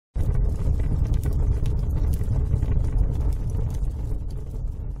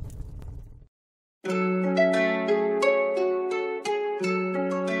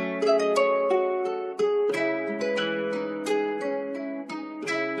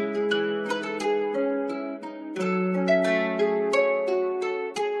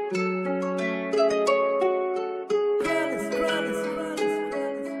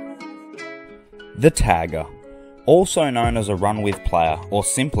The tagger, also known as a run-with player or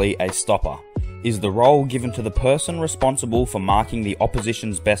simply a stopper, is the role given to the person responsible for marking the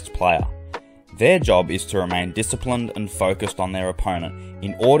opposition's best player. Their job is to remain disciplined and focused on their opponent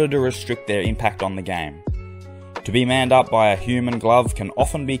in order to restrict their impact on the game. To be manned up by a human glove can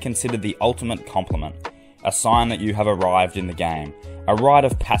often be considered the ultimate compliment, a sign that you have arrived in the game, a rite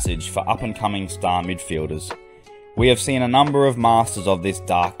of passage for up-and-coming star midfielders. We have seen a number of masters of this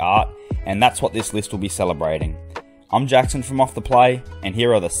dark art, and that's what this list will be celebrating. I'm Jackson from Off the Play, and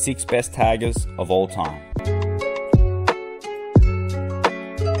here are the 6 best taggers of all time.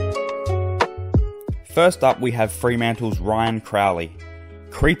 First up, we have Fremantle's Ryan Crowley.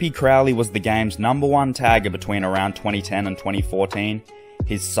 Creepy Crowley was the game's #1 tagger between around 2010 and 2014.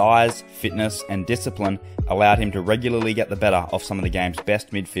 His size, fitness and discipline allowed him to regularly get the better of some of the game's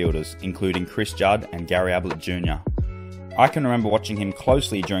best midfielders, including Chris Judd and Gary Ablett Jr. I can remember watching him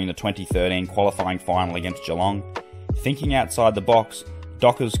closely during the 2013 qualifying final against Geelong. Thinking outside the box,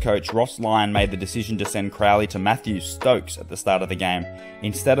 Dockers coach Ross Lyon made the decision to send Crowley to Matthew Stokes at the start of the game,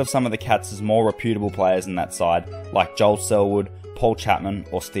 instead of some of the Cats' more reputable players in that side, like Joel Selwood, Paul Chapman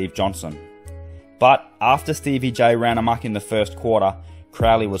or Steve Johnson. But after Stevie J ran amok in the first quarter,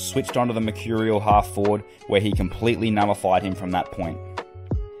 Crowley was switched onto the mercurial half forward, where he completely nullified him from that point.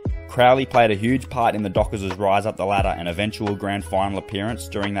 Crowley played a huge part in the Dockers' rise up the ladder and eventual grand final appearance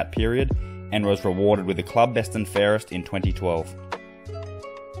during that period, and was rewarded with the club best and fairest in 2012.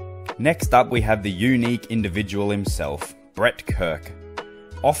 Next up, we have the unique individual himself, Brett Kirk.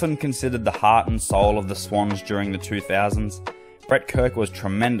 Often considered the heart and soul of the Swans during the 2000s, Brett Kirk was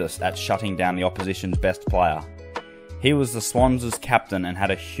tremendous at shutting down the opposition's best player. He was the Swans' captain and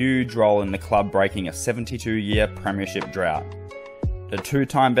had a huge role in the club breaking a 72-year premiership drought. The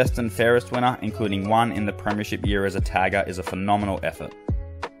 2-time best and fairest winner, including one in the premiership year as a tagger, is a phenomenal effort.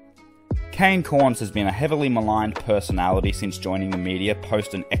 Kane Cornes has been a heavily maligned personality since joining the media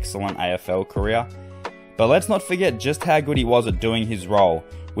post an excellent AFL career, but let's not forget just how good he was at doing his role,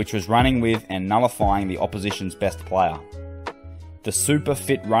 which was running with and nullifying the opposition's best player. The super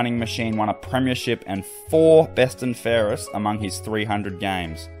fit running machine won a premiership and 4 best and fairest among his 300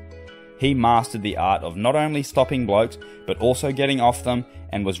 games. He mastered the art of not only stopping blokes, but also getting off them,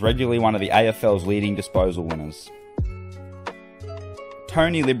 and was regularly one of the AFL's leading disposal winners.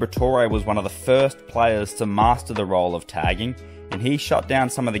 Tony Liberatore was one of the first players to master the role of tagging, and he shut down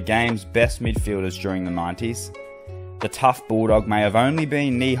some of the game's best midfielders during the 90s. The tough bulldog may have only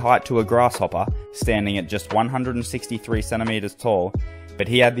been knee height to a grasshopper, standing at just 163 centimeters tall, but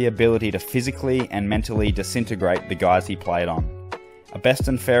he had the ability to physically and mentally disintegrate the guys he played on. A best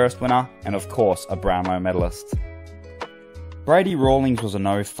and fairest winner, and of course a Brownlow medalist. Brady Rawlings was a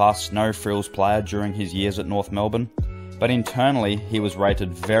no-fuss, no-frills player during his years at North Melbourne, but internally he was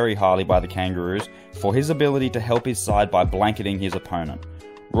rated very highly by the Kangaroos for his ability to help his side by blanketing his opponent.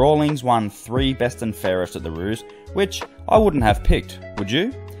 Rawlings won 3 best and fairest at the Roos, which I wouldn't have picked, would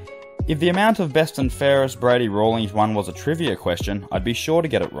you? If the amount of best and fairest Brady Rawlings won was a trivia question, I'd be sure to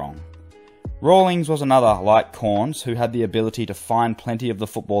get it wrong. Rawlings was another, like Cornes, who had the ability to find plenty of the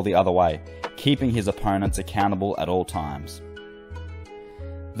football the other way, keeping his opponents accountable at all times.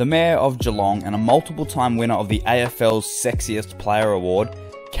 The Mayor of Geelong and a multiple-time winner of the AFL's Sexiest Player Award,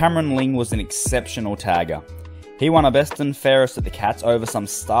 Cameron Ling was an exceptional tagger. He won a best and fairest at the Cats over some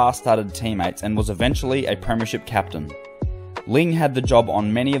star-studded teammates and was eventually a premiership captain. Ling had the job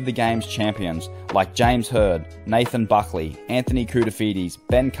on many of the game's champions, like James Hird, Nathan Buckley, Anthony Koutoufides,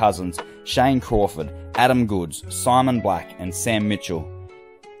 Ben Cousins, Shane Crawford, Adam Goods, Simon Black and Sam Mitchell.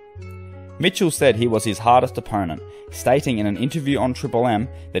 Mitchell said he was his hardest opponent, stating in an interview on Triple M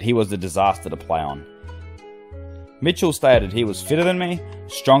that he was a disaster to play on. Mitchell stated he was fitter than me,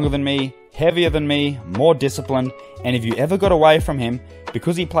 stronger than me, heavier than me, more disciplined, and if you ever got away from him,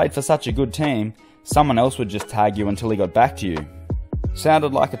 because he played for such a good team, someone else would just tag you until he got back to you.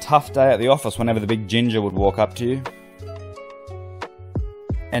 Sounded like a tough day at the office whenever the big ginger would walk up to you.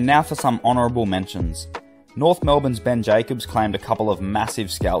 And now for some honourable mentions. North Melbourne's Ben Jacobs claimed a couple of massive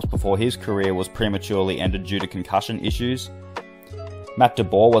scalps before his career was prematurely ended due to concussion issues. Matt de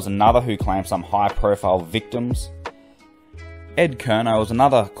Boer was another who claimed some high-profile victims. Ed Kerno was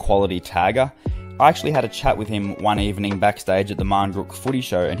another quality tagger. I actually had a chat with him one evening backstage at the Marngrook Footy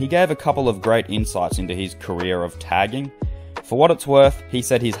Show, and he gave a couple of great insights into his career of tagging. For what it's worth, he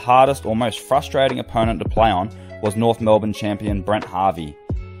said his hardest or most frustrating opponent to play on was North Melbourne champion Brent Harvey.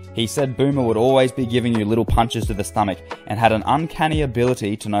 He said Boomer would always be giving you little punches to the stomach and had an uncanny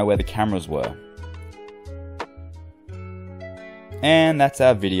ability to know where the cameras were. And that's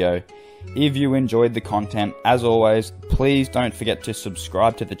our video. If you enjoyed the content, as always, please don't forget to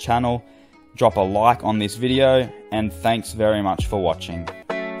subscribe to the channel, drop a like on this video, and thanks very much for watching.